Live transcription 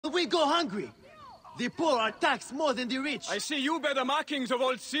We go hungry. The poor are taxed more than the rich. I see you bear the markings of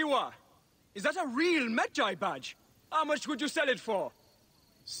old Siwa. Is that a real Medjay badge? How much would you sell it for?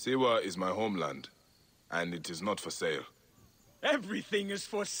 Siwa is my homeland, and it is not for sale. Everything is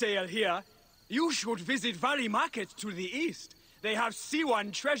for sale here. You should visit Valley Market to the east. They have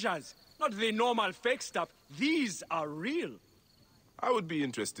Siwan treasures, not the normal fake stuff. These are real. I would be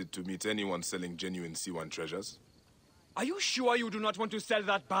interested to meet anyone selling genuine Siwan treasures. Are you sure you do not want to sell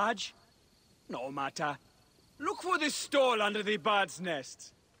that badge? No matter. Look for the stall under the bird's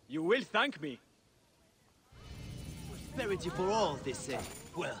nest. You will thank me. Prosperity for all, they say.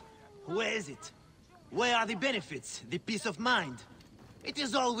 Well, where is it? Where are the benefits, the peace of mind? It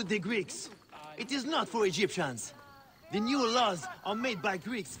is all with the Greeks. It is not for Egyptians. The new laws are made by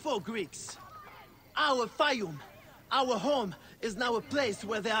Greeks for Greeks. Our Fayum, our home, is now a place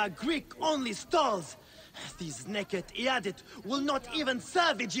where there are Greek-only stalls. These naked Iadet will not even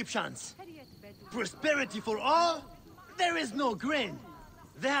serve Egyptians. Prosperity for all? There is no grain.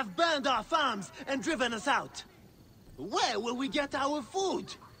 They have burned our farms and driven us out. Where will we get our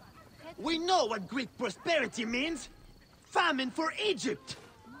food? We know what Greek prosperity means. Famine for Egypt.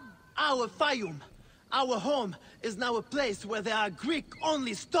 Our Fayum, our home, is now a place where there are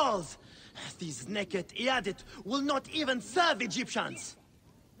Greek-only stalls. These naked Iadet will not even serve Egyptians.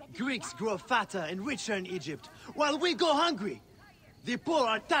 Greeks grow fatter and richer in Egypt, while we go hungry. The poor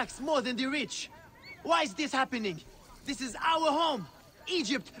are taxed more than the rich. Why is this happening? This is our home.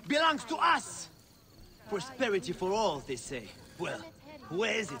 Egypt belongs to us. Prosperity for all, they say. Well,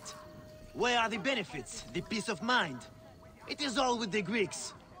 where is it? Where are the benefits, the peace of mind? It is all with the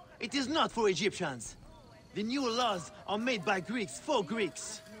Greeks. It is not for Egyptians. The new laws are made by Greeks for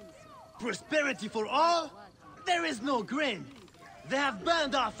Greeks. Prosperity for all? There is no grain. They have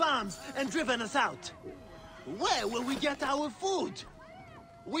burned our farms and driven us out. Where will we get our food?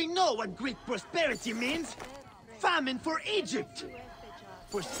 We know what Greek prosperity means. Famine for Egypt.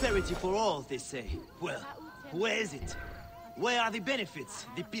 Prosperity for all, they say. Well, where is it? Where are the benefits,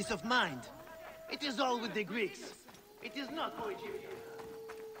 the peace of mind? It is all with the Greeks. It is not for Egyptians.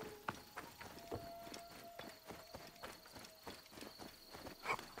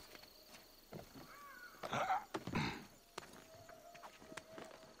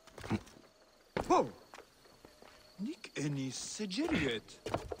 Oh! Nick Ennis Sejeriet.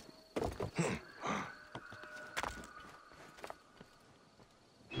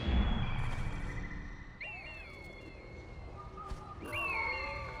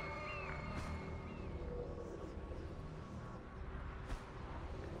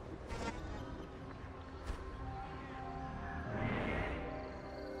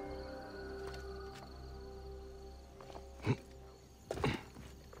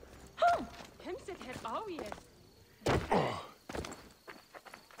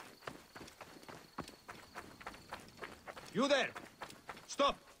 You there!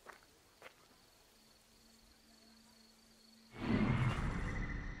 Stop!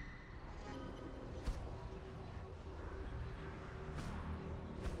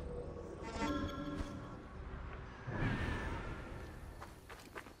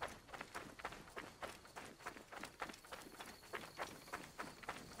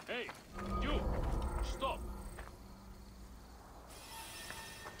 Hey, you! Stop!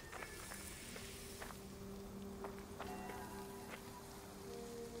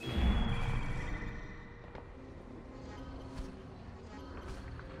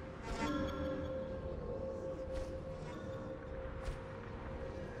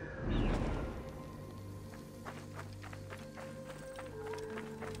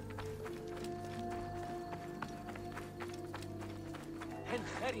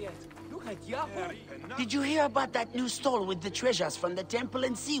 Did you hear about that new stall with the treasures from the temple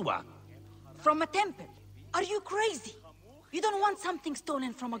in Siwa? From a temple? Are you crazy? You don't want something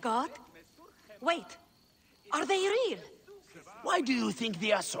stolen from a god? Wait, are they real? Why do you think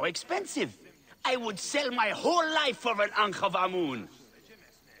they are so expensive? I would sell my whole life for an Ankh of Amun.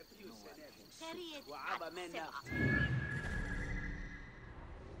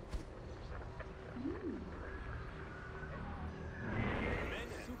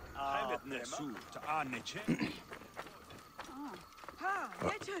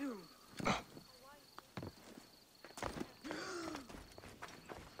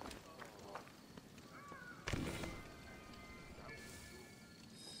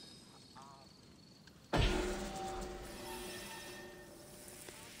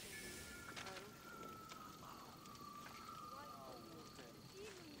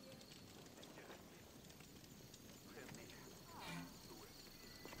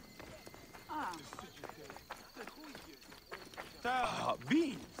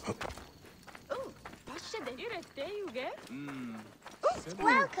 Beans.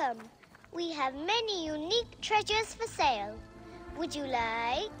 Welcome. We have many unique treasures for sale. Would you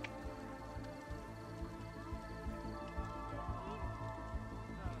like?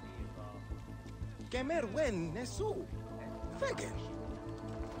 Kemer wen nesu. Fegen.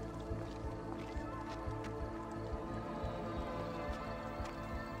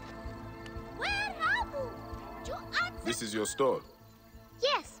 This is your store.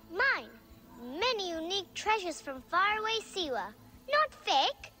 Yes, mine. Many unique treasures from faraway Siwa. Not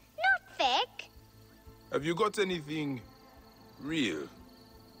fake. Not fake. Have you got anything real?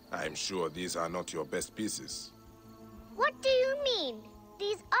 I'm sure these are not your best pieces. What do you mean?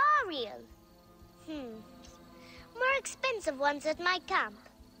 These are real. More expensive ones at my camp.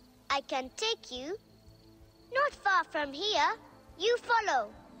 I can take you. Not far from here. You follow.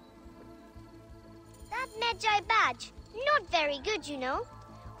 That Medjay badge, not very good, you know.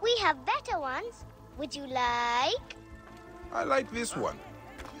 We have better ones. Would you like? I like this one.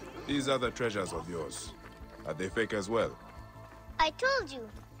 These are the treasures of yours. Are they fake as well? I told you,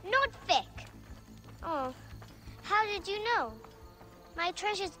 not fake. Oh, how did you know? My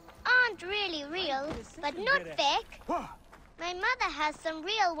treasures aren't really real, but not fake. My mother has some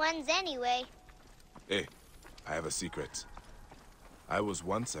real ones anyway. Hey, I have a secret. I was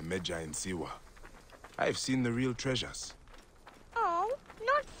once a Medjay in Siwa. I've seen the real treasures. Oh,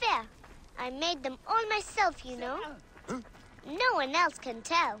 not fair. I made them all myself, you know. No one else can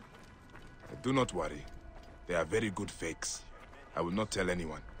tell. Do not worry. They are very good fakes. I will not tell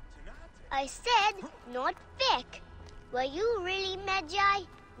anyone. I said not fake. Were you really Medjay?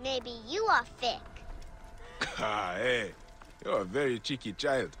 Maybe you are fake. Ah, hey. You're a very cheeky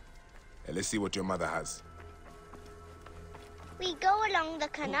child. Let's see what your mother has. We go along the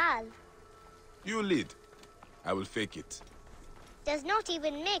canal. You lead. I will fake it. Does not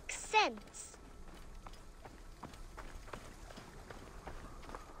even make sense.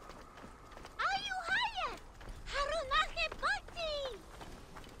 Are you hired? Harunache Bati!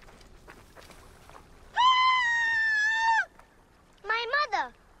 My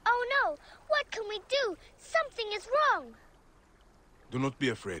mother! Oh no! What can we do? Something is wrong. Do not be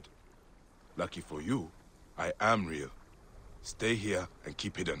afraid. Lucky for you, I am real. Stay here and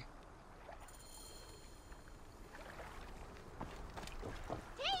keep hidden.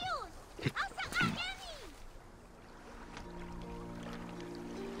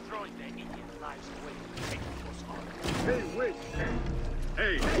 Throwing their Indian lives away to take us on. Hey, wait.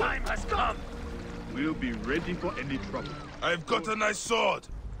 Hey, Time has come. we'll be ready for any trouble. I've got a nice sword.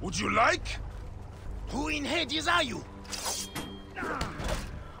 Would you like? Who in Hades are you?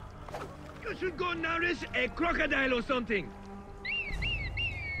 You should go nourish a crocodile or something.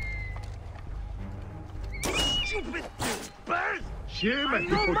 Stupid bird! Shame and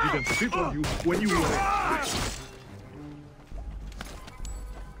people didn't spit on you when you were...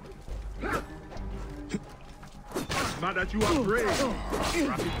 Mad that you are brave.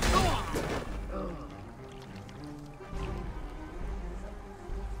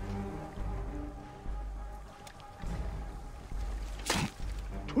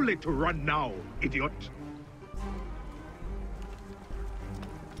 Too late to run now, idiot.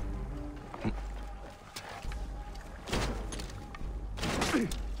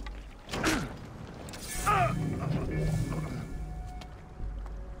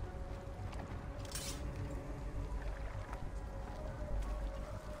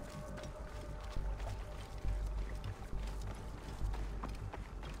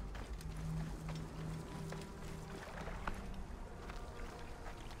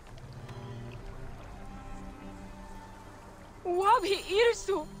 Wabi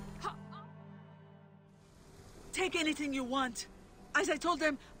Irsu! Take anything you want. As I told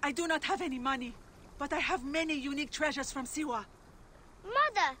them, I do not have any money, but I have many unique treasures from Siwa.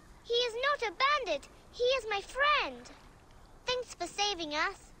 Mother, he is not a bandit. He is my friend. Thanks for saving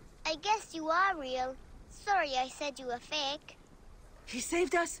us. I guess you are real. Sorry I said you were fake. He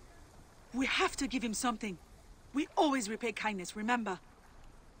saved us? We have to give him something. We always repay kindness, remember?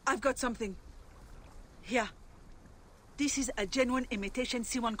 I've got something. Here. This is a genuine imitation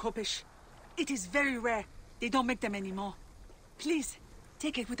Siwan Kopish. It is very rare. They don't make them anymore. Please,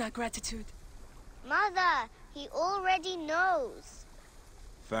 take it with our gratitude. Mother, he already knows.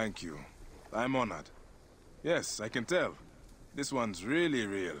 Thank you. I'm honored. Yes, I can tell. This one's really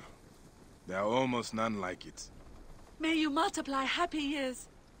real. There are almost none like it. May you multiply happy years.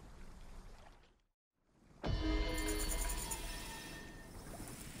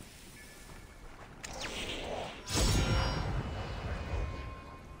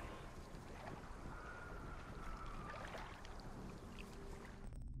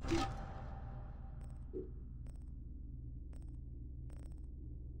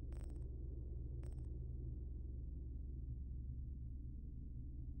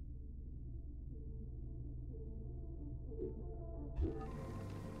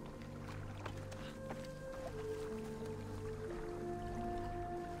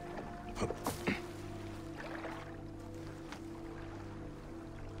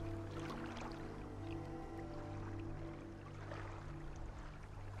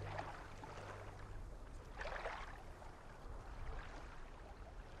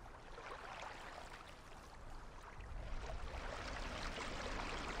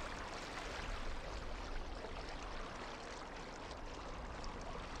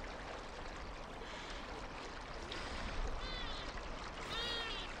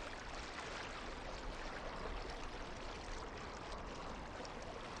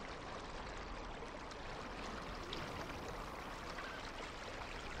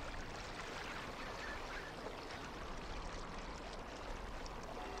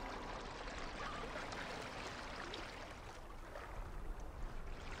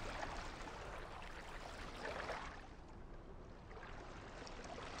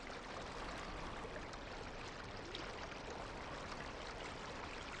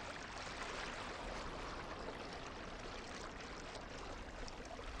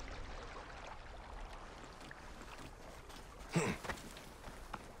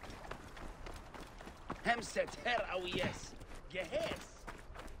 Hamset her awiyes. Gehes.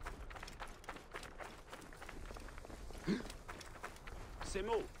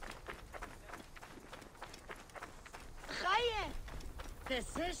 Simo. Chaye.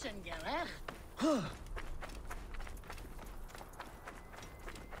 Decision gerecht.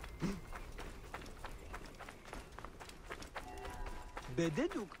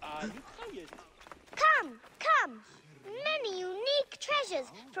 Bededuk Come, come. Many unique treasures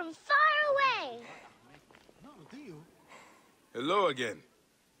from far away. Hello again.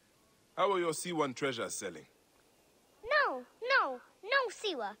 How are your C1 treasures selling? No,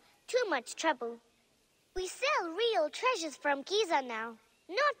 Siwa. Too much trouble. We sell real treasures from Giza now,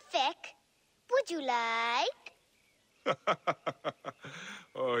 not fake. Would you like?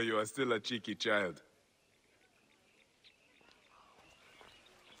 Oh, you are still a cheeky child.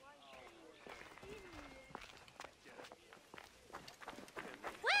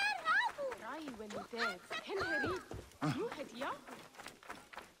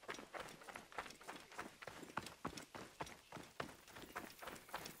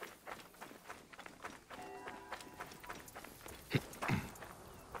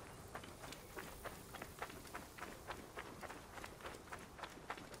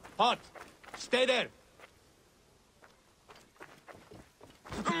 Halt! Stay there!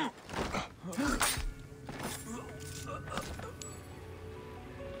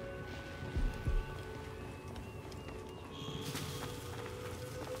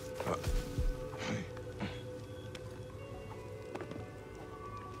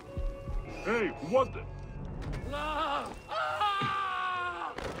 Hey, what the?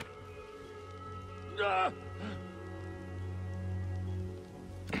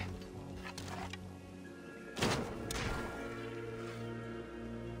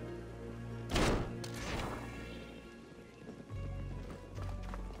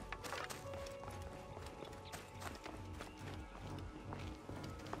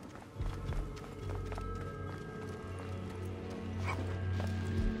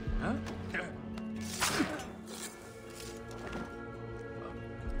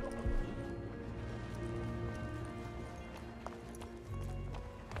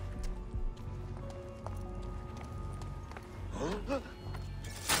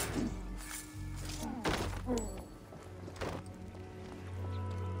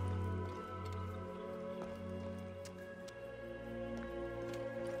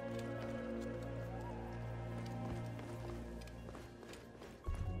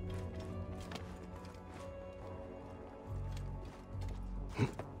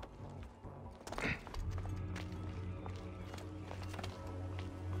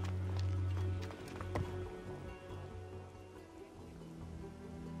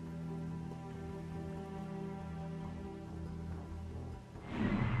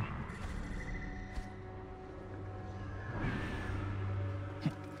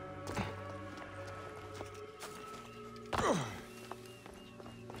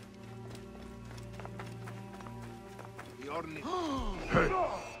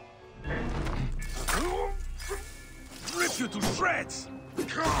 Rip you to shreds!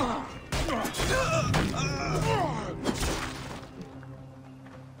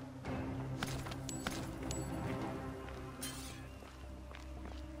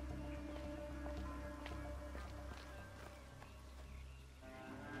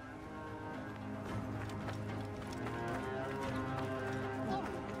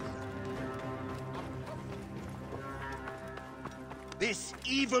 This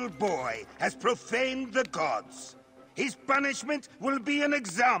evil boy has profaned the gods. His punishment will be an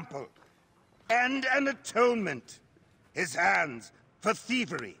example and an atonement. His hands for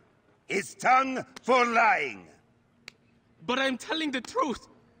thievery, his tongue for lying. But I'm telling the truth.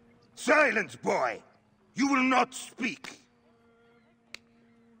 Silence, boy! You will not speak.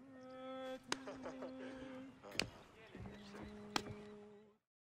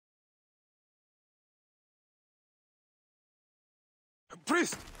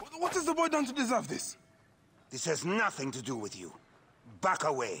 Priest, what has the boy done to deserve this? This has nothing to do with you. Back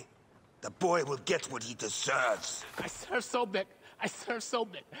away. The boy will get what he deserves. I serve Sobek. I serve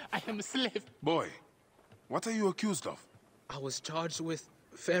Sobek. I am a slave. Boy, what are you accused of? I was charged with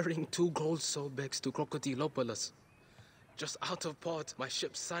ferrying 2 gold Sobeks to Crocodilopolis. Just out of port, my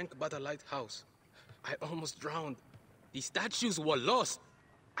ship sank by the lighthouse. I almost drowned. The statues were lost.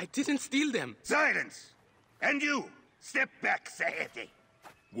 I didn't steal them. Silence! And you! Step back, Saeti.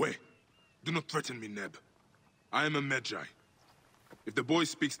 Wait. Do not threaten me, Neb. I am a Medjay. If the boy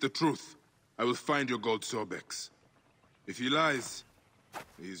speaks the truth, I will find your gold Sobeks. If he lies,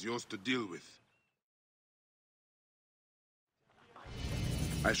 he is yours to deal with.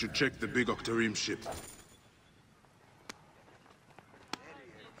 I should check the big Octarim ship.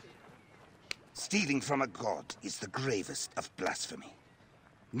 Stealing from a god is the gravest of blasphemy.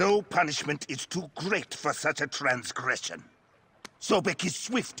 No punishment is too great for such a transgression. Sobek is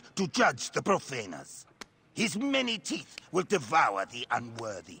swift to judge the profaners. His many teeth will devour the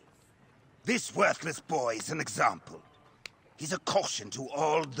unworthy. This worthless boy is an example. He's a caution to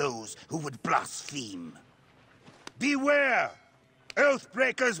all those who would blaspheme. Beware!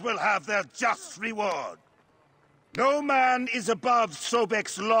 Oathbreakers will have their just reward. No man is above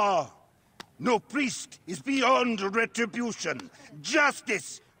Sobek's law. No priest is beyond retribution.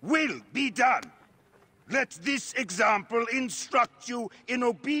 Justice will be done. Let this example instruct you in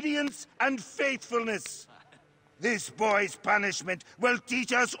obedience and faithfulness. This boy's punishment will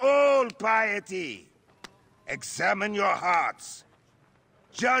teach us all piety. Examine your hearts.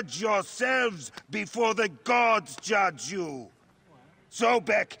 Judge yourselves before the gods judge you.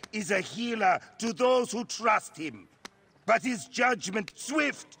 Sobek is a healer to those who trust him, but his judgment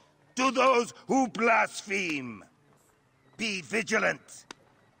swift to those who blaspheme. Be vigilant.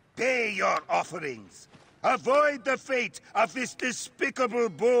 Pay your offerings. Avoid the fate of this despicable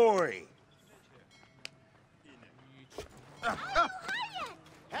boy.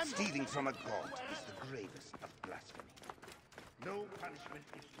 Stealing from a god is the gravest of blasphemy. No punishment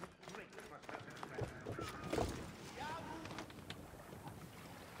is too great for such a transgression.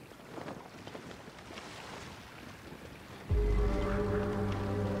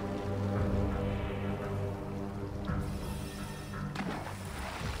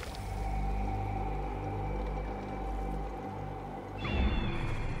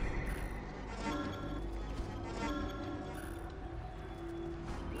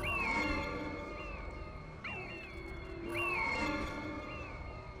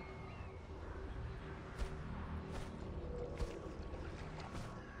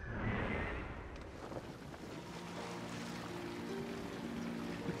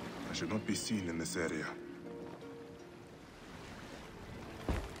 I should not be seen in this area.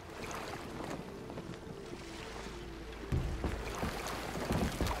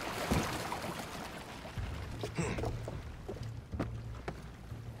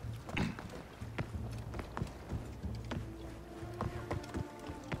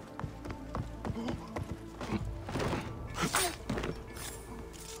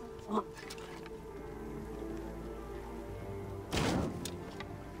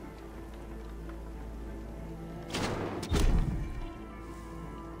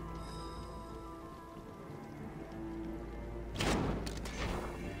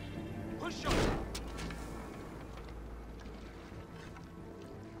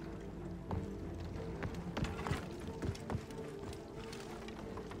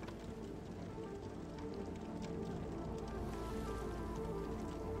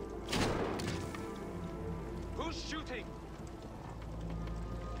 Shooting!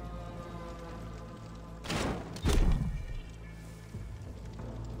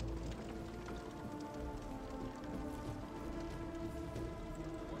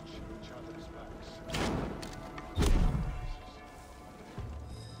 Watch each other's backs.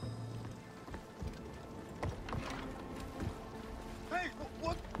 Hey,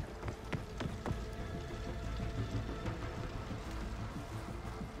 what?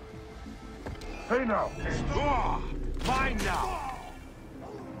 Hey now! Mine now!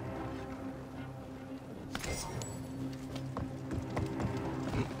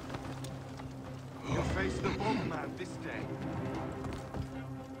 You face the Bogman this day.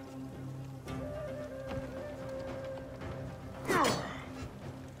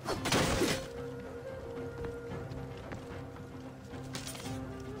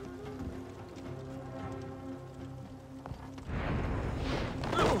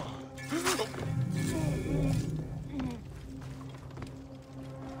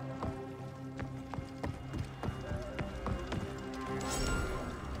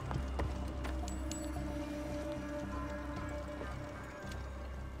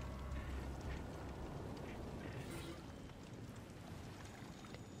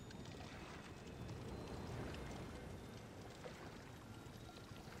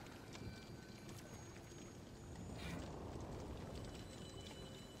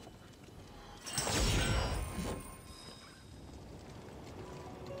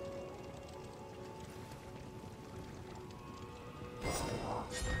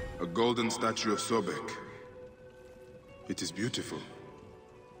 A golden statue of Sobek. It is beautiful.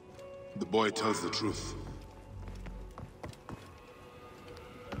 The boy tells the truth.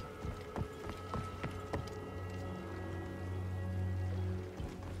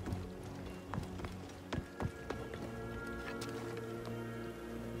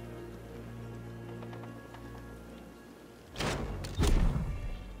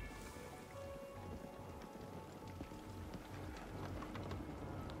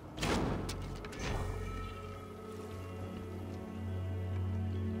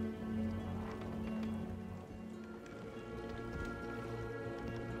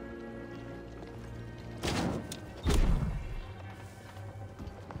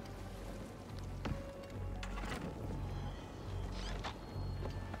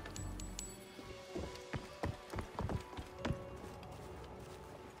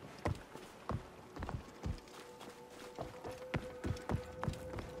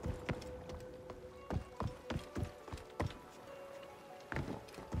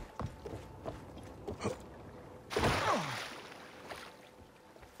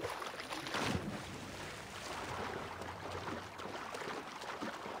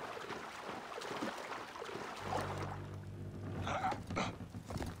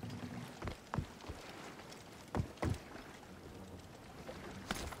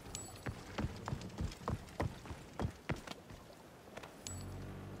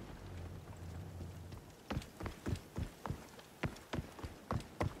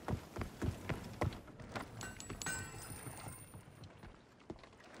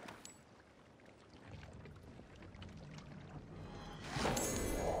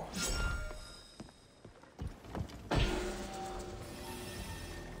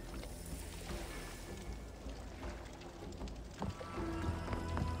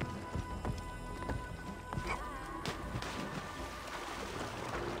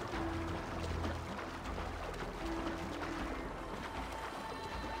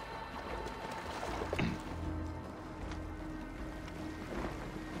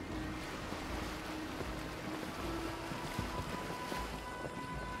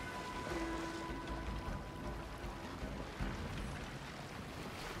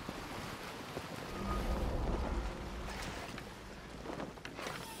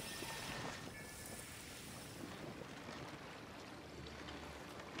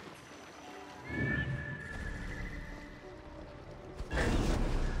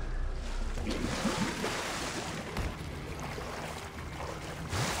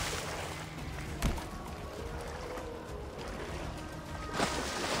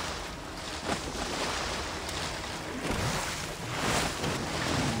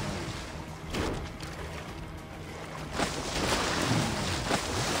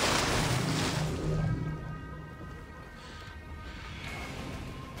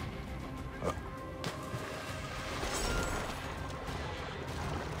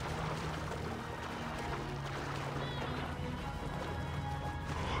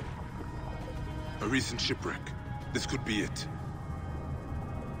 recent shipwreck. This could be it.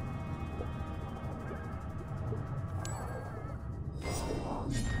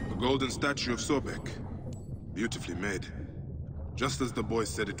 A golden statue of Sobek. Beautifully made. Just as the boy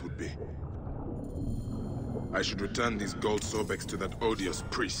said it would be. I should return these gold Sobeks to that odious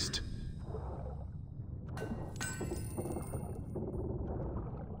priest.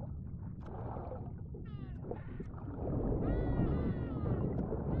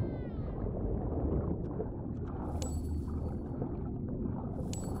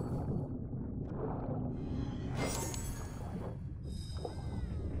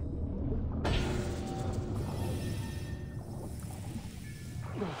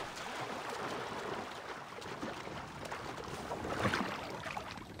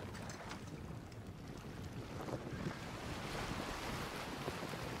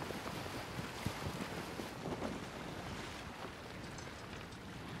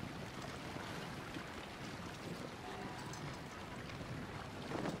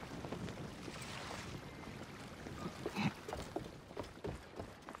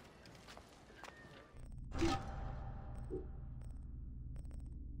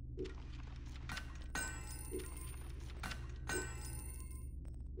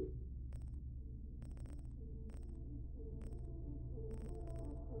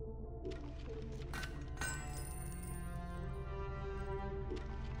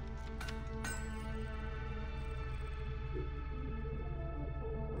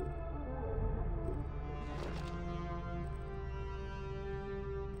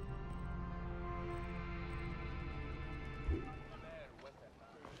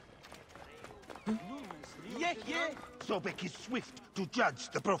 Sobek is swift to judge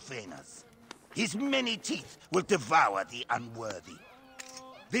the profaners. His many teeth will devour the unworthy.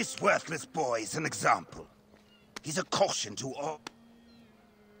 This worthless boy is an example. He's a caution to all.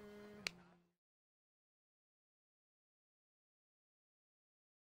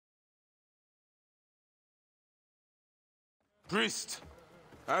 Priest,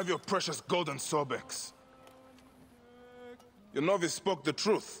 I have your precious golden Sobeks. Your novice spoke the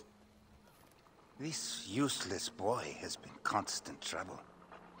truth. This useless boy has been constant trouble.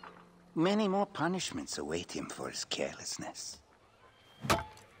 Many more punishments await him for his carelessness.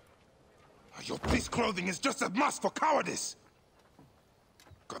 Your priest clothing is just a mask for cowardice!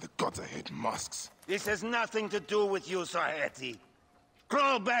 God, the gods, I hate masks. This has nothing to do with you, Sarheti.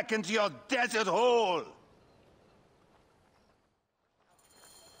 Crawl back into your desert hole!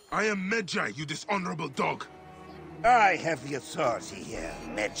 I am Medjay, you dishonorable dog. I have the authority here,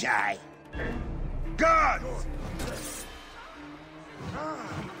 Medjay. Guards!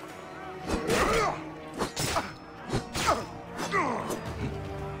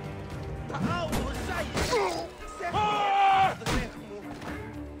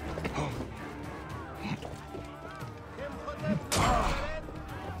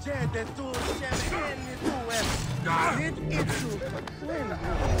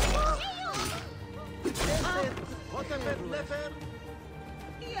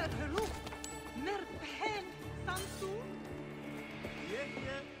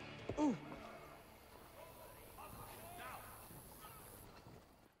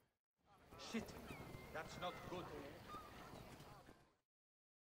 Shit, that's not good.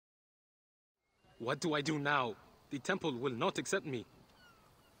 What do I do now? The temple will not accept me.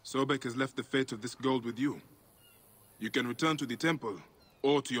 Sobek has left the fate of this gold with you. You can return to the temple,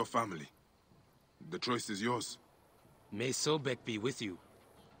 or to your family. The choice is yours. May Sobek be with you.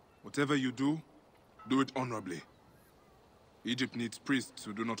 Whatever you do it honorably. Egypt needs priests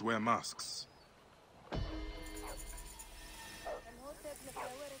who do not wear masks.